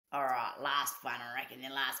last one, I reckon,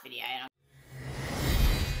 the last video.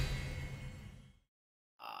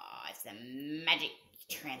 It's the magic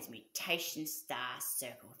transmutation star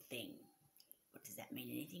circle thing. What does that mean?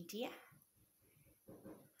 Anything to you?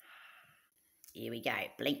 Here we go.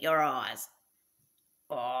 Blink your eyes.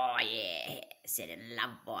 Oh, yeah. Setting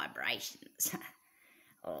love vibrations.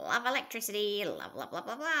 Love electricity. Love, love, love,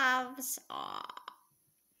 love, loves. Oh,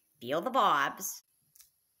 feel the vibes.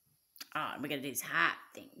 Oh, and we're going to do this heart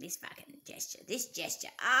thing. This fucking gesture. This gesture.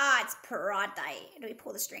 It's Pride Day. Do we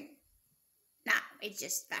pull the string? No, it's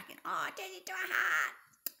just fucking, turn it into a heart.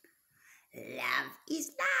 Love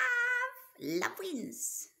is love. Love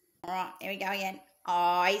wins. All right, here we go again.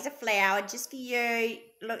 Oh, here's a flower just for you.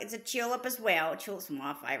 Look, it's a tulip as well. Tulips are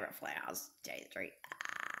my favourite flowers. 2, 3.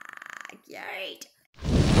 Cute.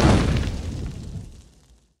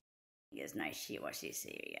 There's no shit. Watch this.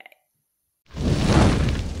 Here we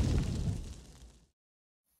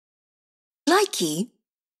go. Likey.